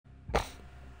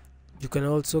can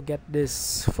also get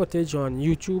this footage on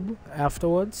YouTube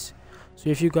afterwards. So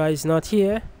if you guys not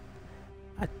here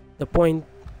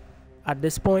at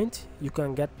this point, you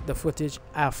can get the footage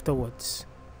afterwards,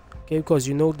 okay? Because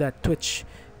you know that Twitch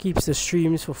keeps the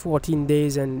streams for 14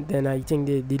 days and then I think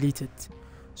they delete it.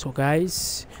 So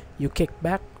guys, you kick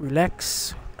back,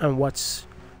 relax, and watch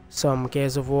some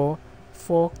Gears of War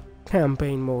 4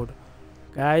 campaign mode.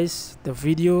 Guys, the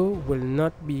video will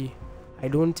not be, I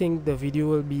don't think the video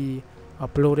will be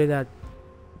uploaded at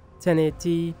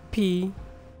 1080p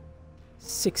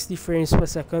 60 frames per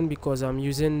second because I'm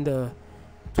using the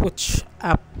Twitch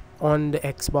app on the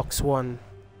Xbox One.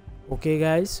 Okay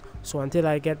guys, so until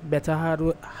I get better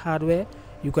hardware,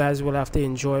 you guys will have to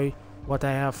enjoy what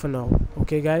I have for now.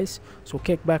 Okay guys, so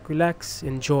kick back, relax,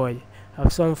 enjoy,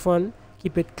 have some fun,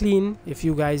 keep it clean. If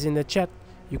you guys in the chat,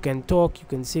 you can talk, you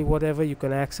can say whatever, you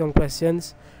can ask some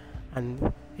questions,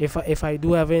 and if I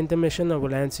do have an intermission, I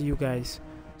will answer you guys.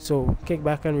 So kick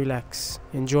back and relax,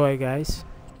 enjoy guys.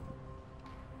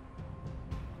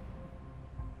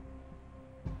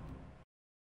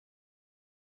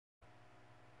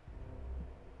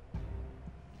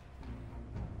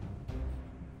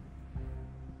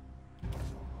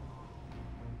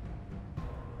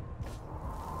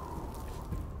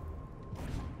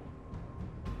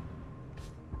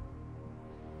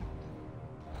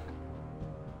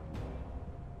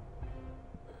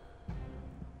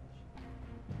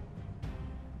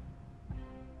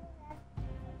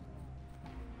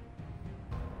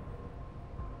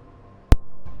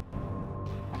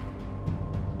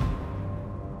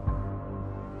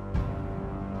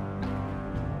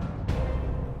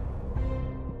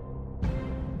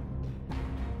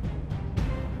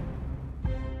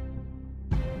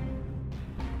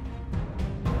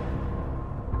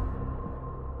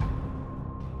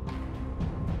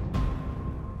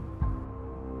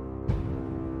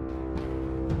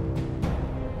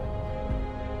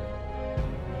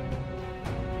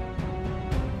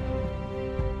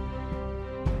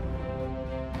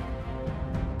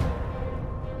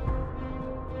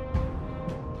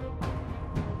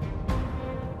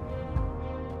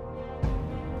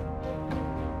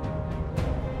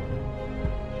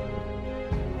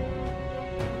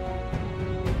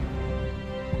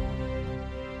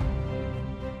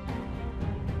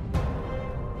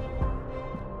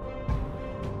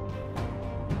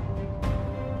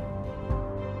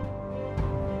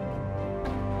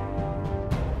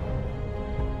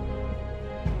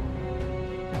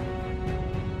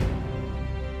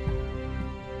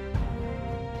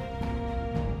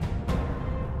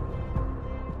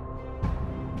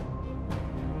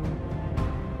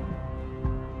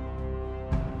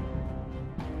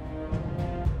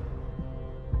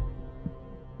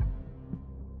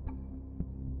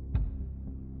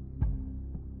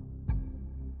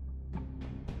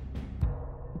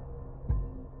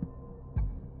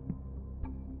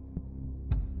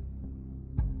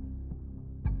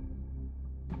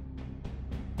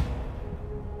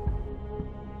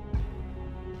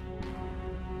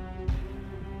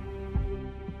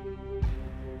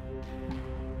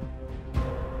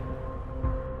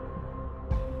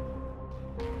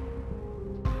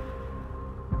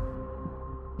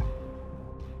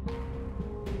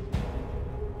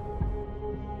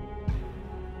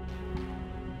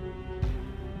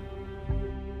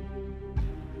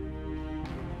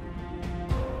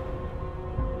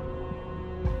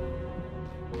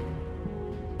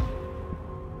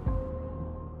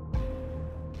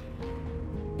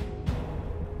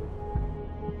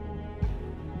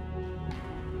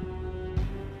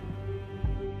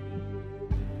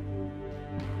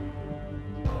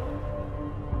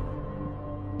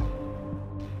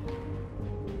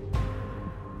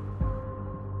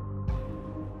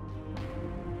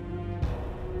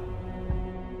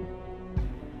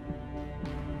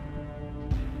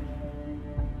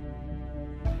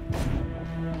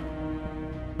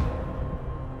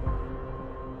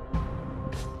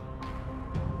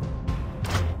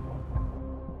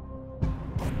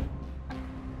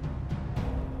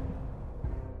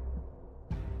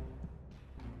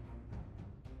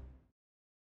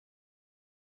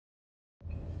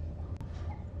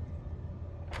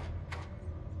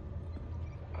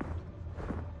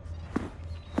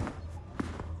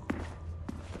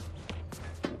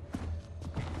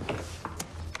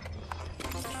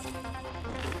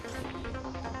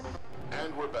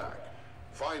 And we're back.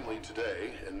 Finally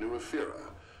today, in New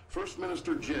Ephyra, First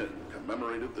Minister Jin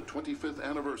commemorated the 25th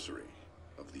anniversary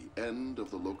of the end of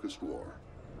the Locust War.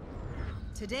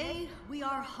 Today, we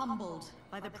are humbled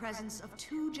by the presence of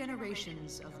 2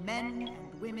 generations of men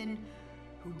and women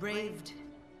who braved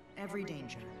every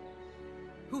danger.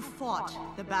 who fought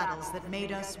the battles that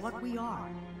made us what we are,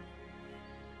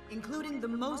 including the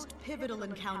most pivotal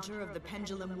encounter of the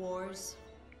Pendulum Wars,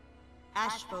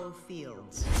 Ashbow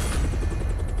Fields.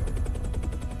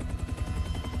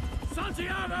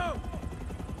 Santiago!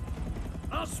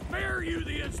 I'll spare you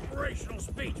the inspirational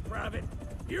speech, Private.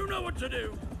 You know what to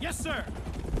do. Yes, sir.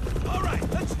 All right,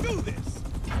 let's do this.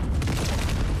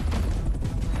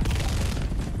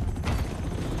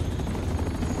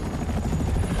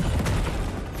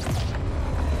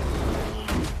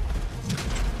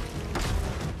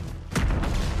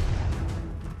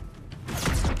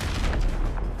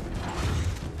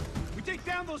 We take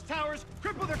down those towers,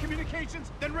 cripple their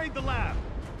communications, then raid the lab.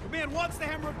 Command wants the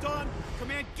Hammer of Dawn,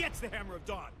 Command gets the Hammer of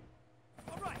Dawn.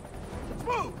 All right, let's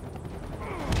move!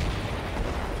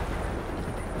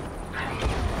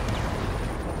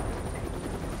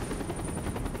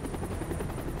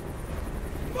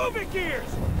 Moving gears!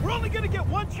 We're only gonna get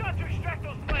one shot to extract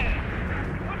those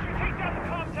plans. Once we take down the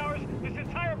comm towers, this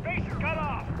entire base is cut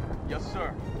off. Yes,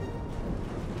 sir.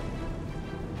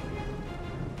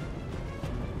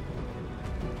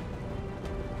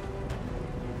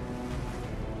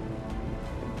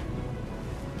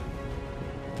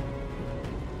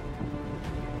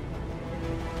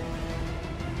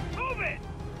 Move it!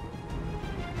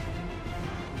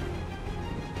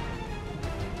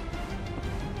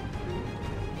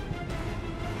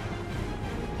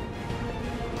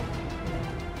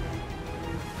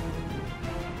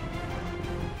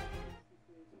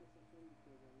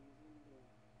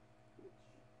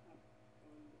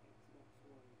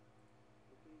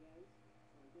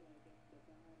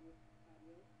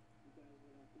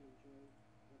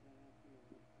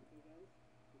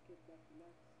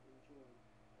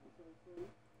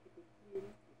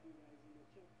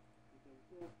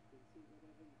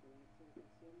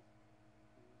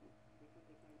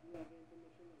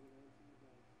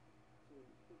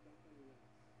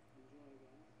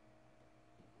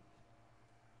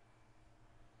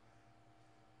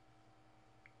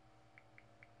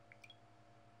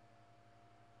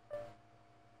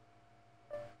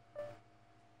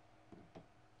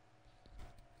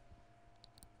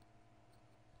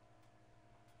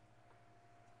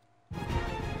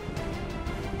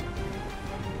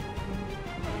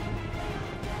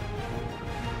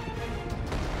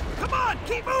 Come on,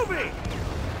 keep moving!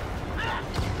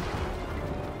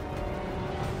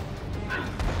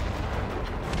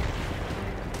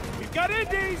 We've got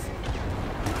Indies!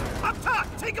 Up top,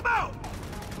 take them out!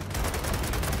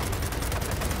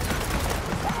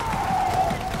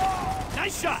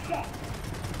 Nice shot!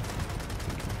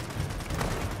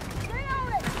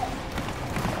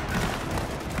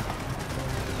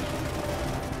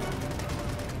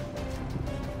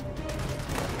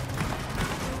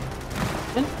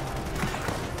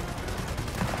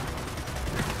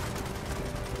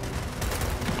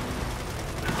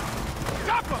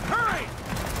 Drop them, hurry!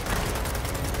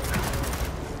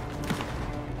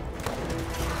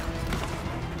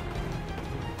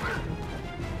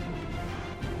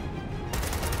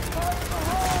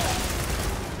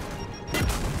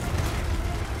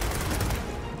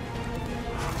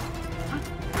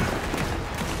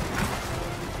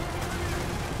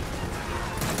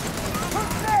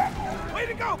 Way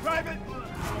to go, Private!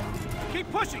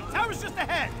 Keep pushing, tower's just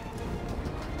ahead!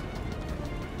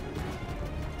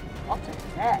 I'll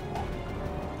take that.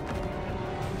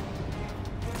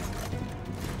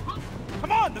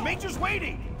 Come on, the Major's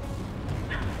waiting!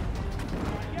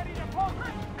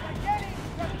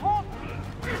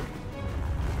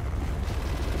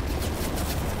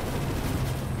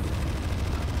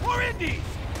 More Indies!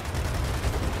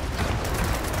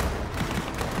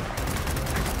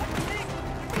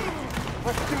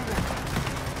 Let's do this.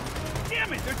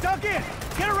 Damn it, they're dug in!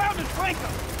 Get around and flank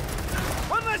them!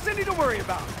 One less Indy to worry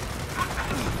about!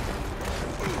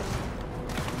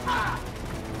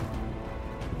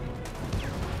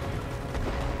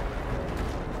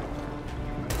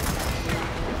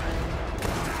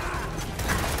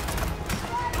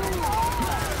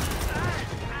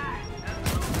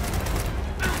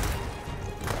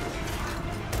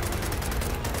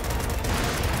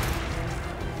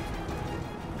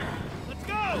 Let's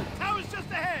go! Tower's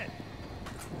just ahead!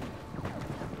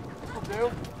 Will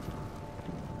do.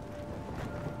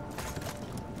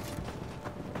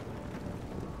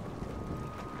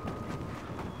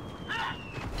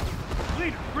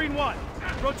 Leader, Green 1,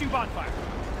 approaching bonfire.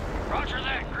 Roger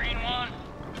that, Green One.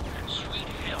 And sweet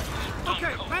hell, you've done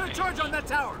Okay, plan a charge on that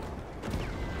tower.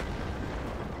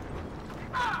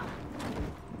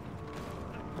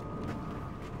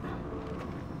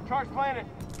 Charge planted.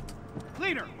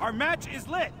 Leader, our match is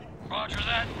lit. Roger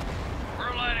that.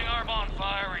 We're lighting our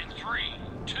bonfire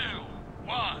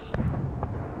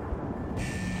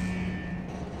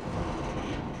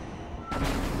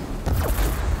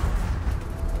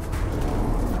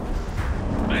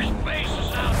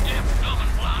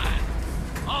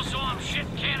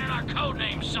our code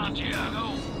name,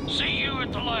 Santiago. See you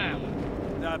at the lab.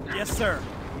 Yes, sir.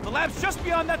 The lab's just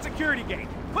beyond that security gate.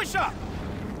 Push up!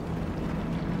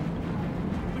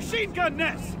 Machine gun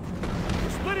nest! We're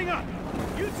splitting up.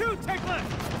 You two, take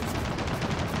left.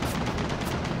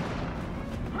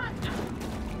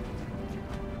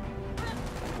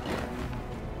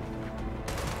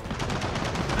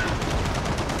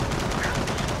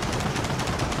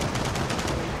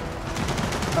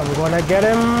 I'm gonna get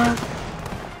him.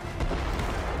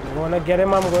 I'm gonna get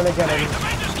him. I'm gonna get him. The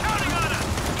Major's counting on us!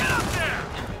 Get up there!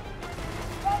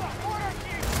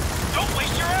 Don't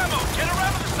waste your ammo! Get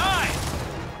around to the side!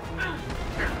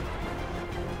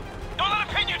 Don't let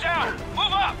him pin you down!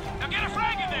 Move up! Now get a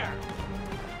frag in there!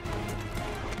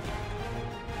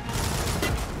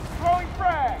 Throwing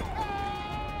frag!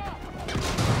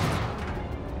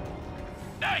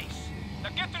 Nice! Now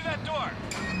get through that door!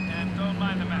 And don't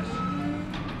mind the mess.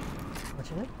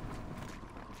 What's it?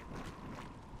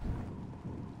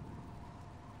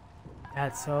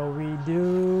 That's how we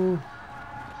do.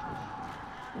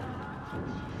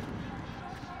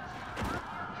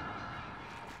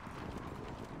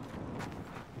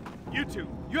 You two,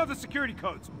 you have the security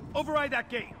codes. Override that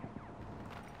gate.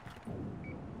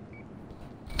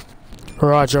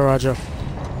 Roger, roger.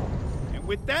 And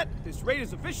with that, this raid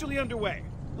is officially underway.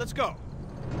 Let's go.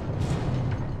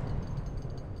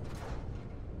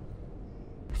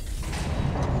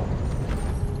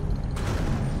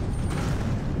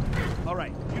 All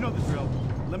right, you know the drill.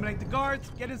 Eliminate the guards,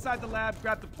 get inside the lab,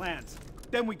 grab the plans.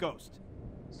 Then we ghost.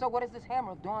 So what does this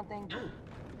Hammer of Dawn thing do?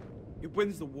 It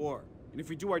wins the war. And if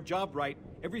we do our job right,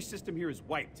 every system here is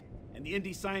wiped. And the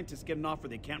indie scientists get an offer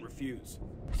they can't refuse.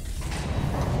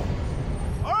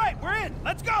 All right, we're in.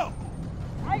 Let's go.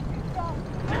 I think so.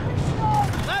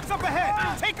 Lab's up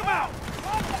ahead. Take them out.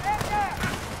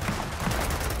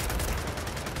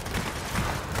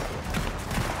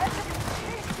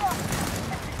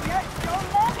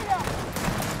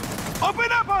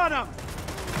 Open up on them.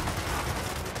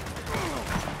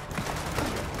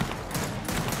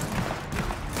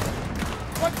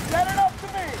 What's that enough to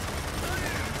me?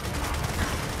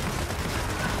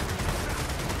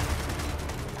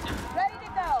 Ready to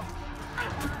go.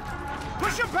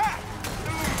 Push them back.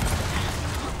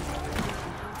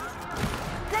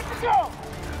 Good to go.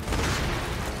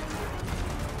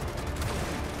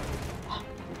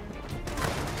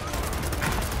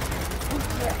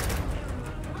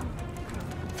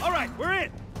 All right, we're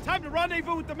in. Time to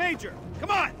rendezvous with the Major.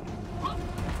 Come on.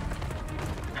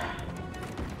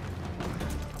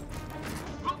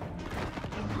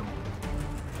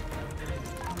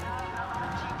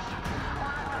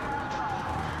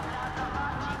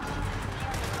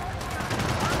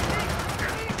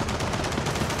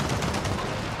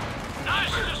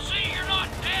 Nice to see you're not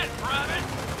dead, Private.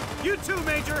 You too,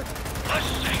 Major.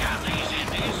 Let's take out these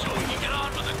Indies so we can get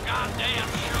on with the goddamn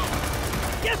show.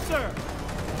 Yes, sir.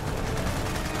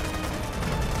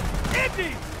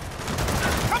 Indy!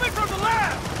 Coming from the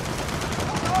lab!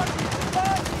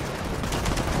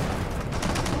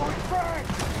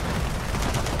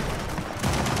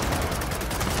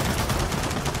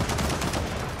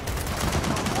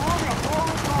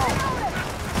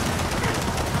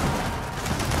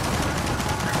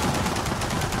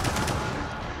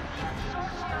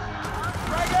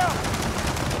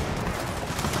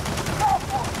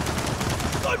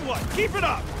 Good one! Keep it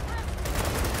up!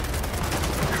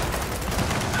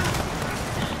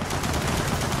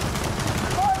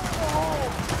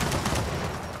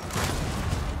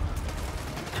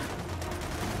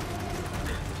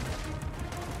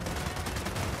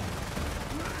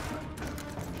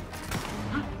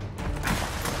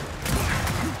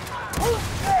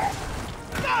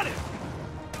 Got it!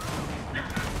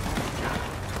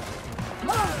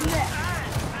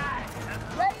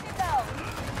 Ready to go.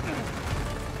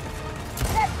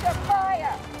 Sector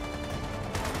fire.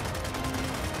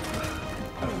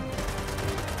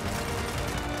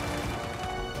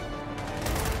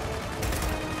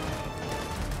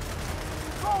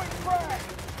 Throwing frag.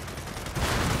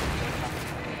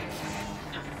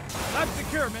 Lab's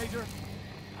secure, Major.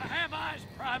 I have eyes,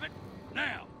 Private.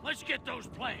 Now, let's get those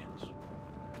plans.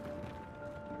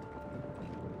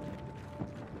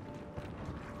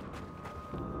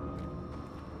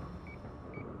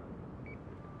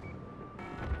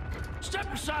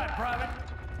 Step aside, Private.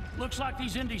 Looks like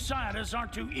these indie scientists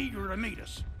aren't too eager to meet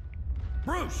us.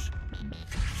 Bruce!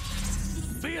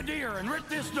 Be a dear and rip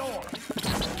this door.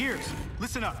 Gears,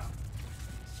 listen up.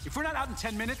 If we're not out in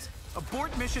 10 minutes,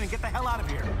 abort mission and get the hell out of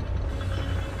here.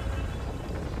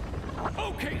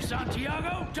 Okay,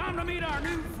 Santiago, time to meet our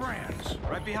new friends.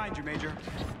 Right behind you, Major.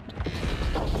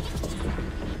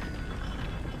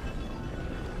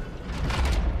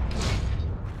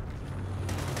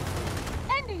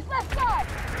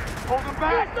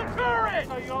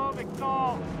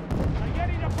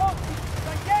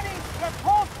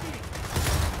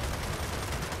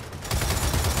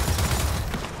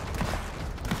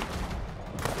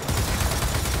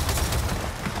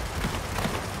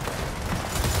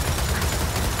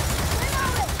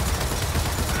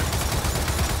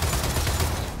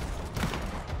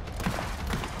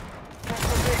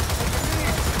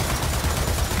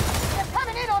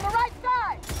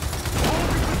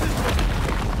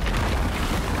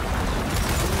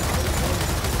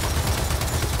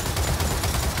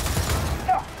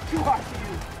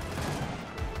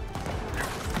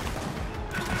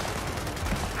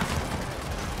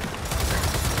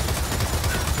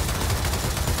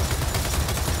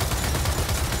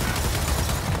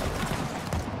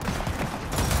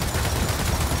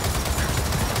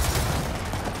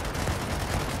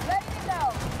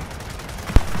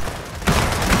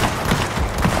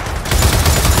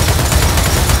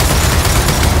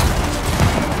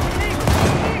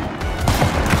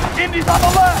 Indy's on the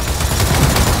left!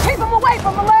 Keep him away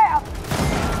from the lab!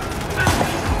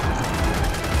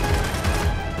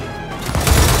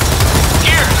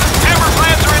 Here! Hammer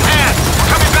plans are in hand! We're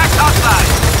coming back topside!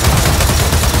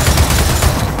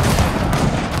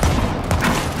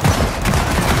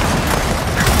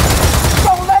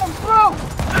 Don't let him through!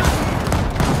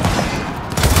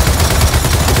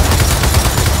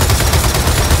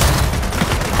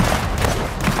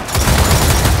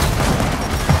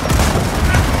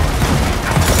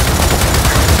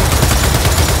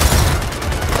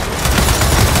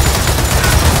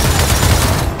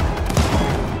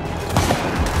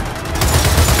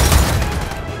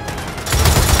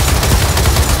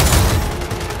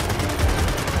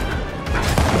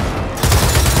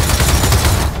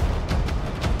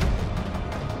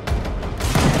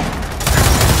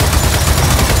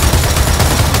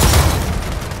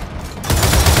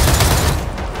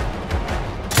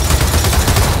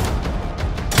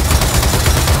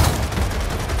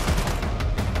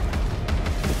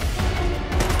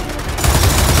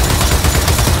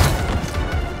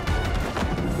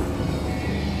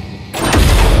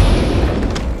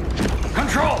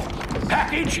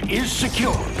 Is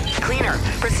secure. Cleaner,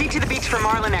 proceed to the beach for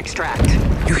marlin extract.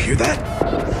 You hear that?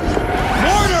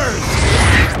 Mortars!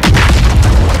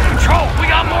 Control, we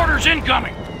got mortars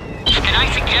incoming. And I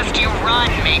suggest you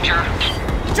run, Major.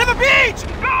 To the beach!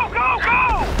 Go, go,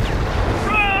 go!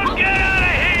 Run, get out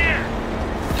of here!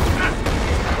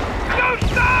 Don't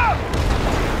stop!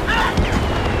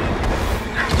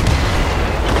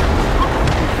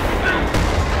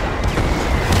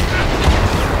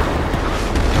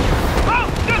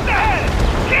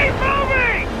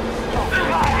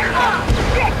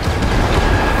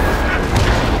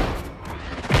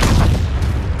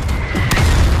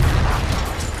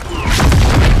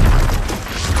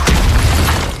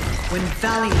 When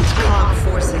valiant COG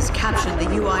forces captured the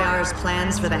UIR's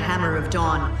plans for the Hammer of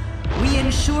Dawn, we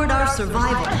ensured our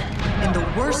survival in the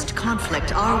worst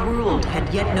conflict our world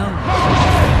had yet known.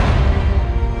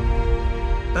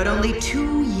 But only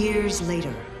 2 years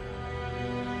later,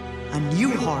 a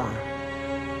new horror,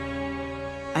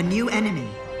 a new enemy,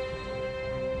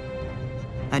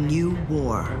 a new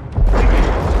war.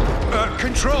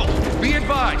 Control, be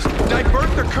advised.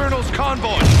 Divert the Colonel's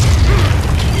convoy.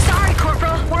 Sorry,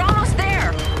 Corporal. We're almost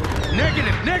there.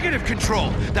 Negative, Control.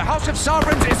 The House of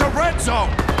Sovereigns is a red zone.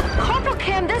 Corporal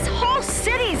Kim, this whole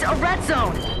city's a red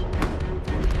zone.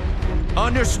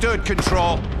 Understood,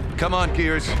 Control. Come on,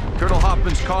 Gears. Colonel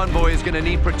Hoffman's convoy is gonna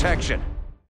need protection.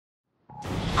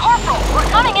 Corporal, we're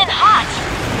coming in hot.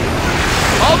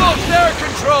 Almost there,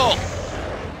 Control.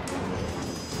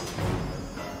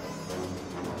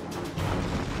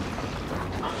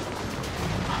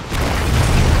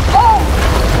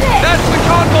 That's the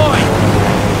convoy!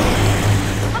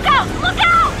 Look out! Look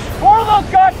out! More of those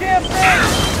goddamn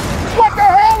things! What the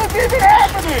hell is even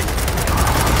happening?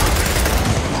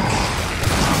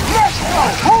 Let's go!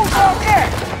 Who's up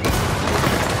next?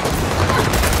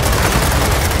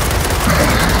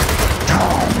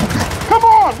 Come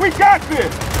on! We got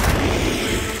this!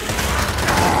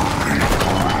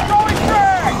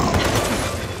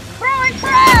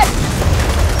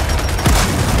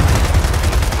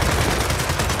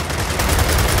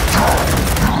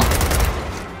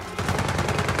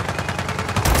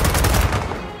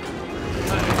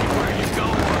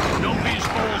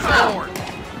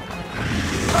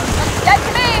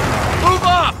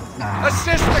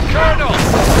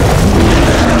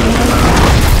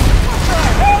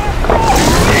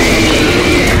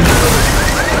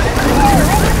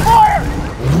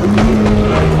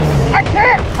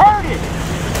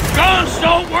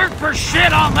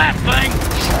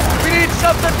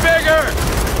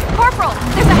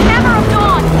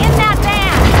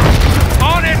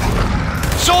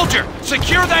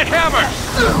 Secure that hammer!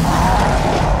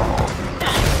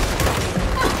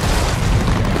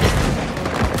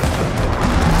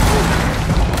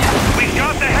 We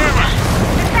got the hammer!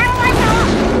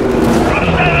 Crush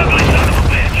that ugly son of a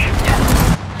bitch!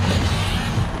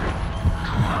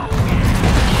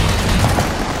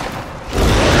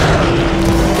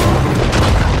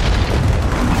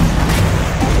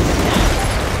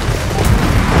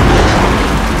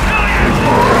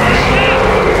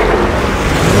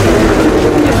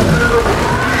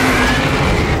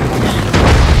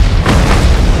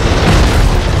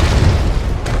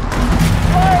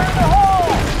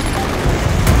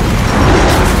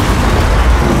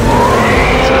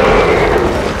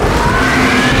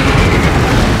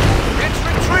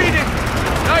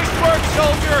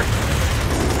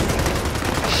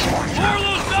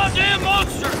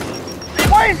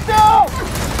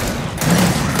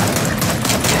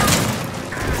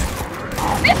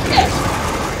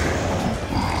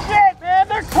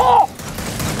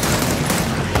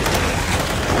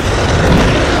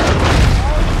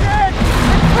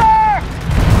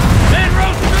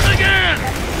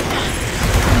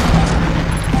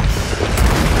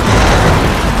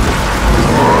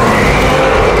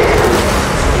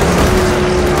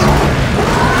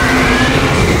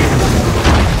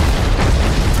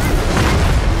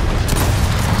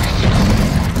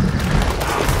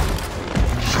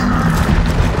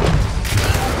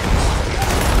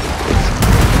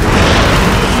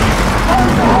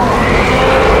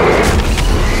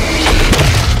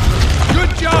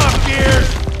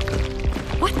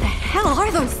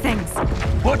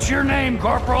 What's your name,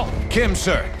 Corporal? Kim,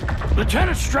 sir.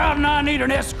 Lieutenant Stroud and I need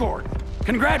an escort.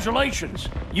 Congratulations,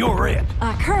 you're it.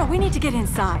 Colonel, we need to get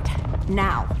inside.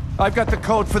 Now. I've got the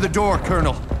code for the door,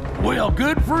 Colonel. Well,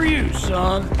 good for you,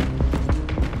 son.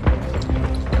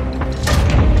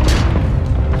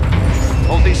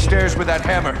 Hold these stairs with that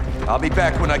hammer. I'll be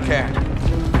back when I can.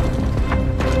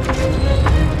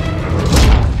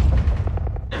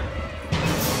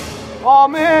 Oh,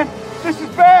 man! This is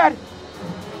bad!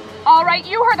 All right,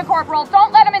 you heard the corporal.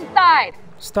 Don't let him inside.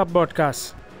 Stop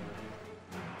broadcast.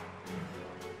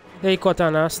 Hey,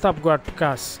 Cortana, stop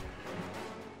broadcast.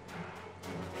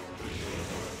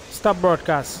 Stop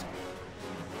broadcast.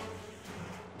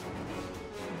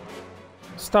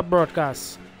 Stop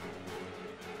broadcast.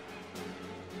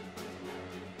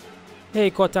 Hey,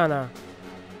 Cortana.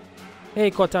 Hey,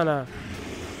 Cortana.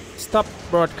 Stop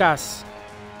broadcast.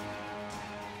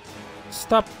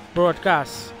 Stop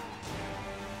broadcast.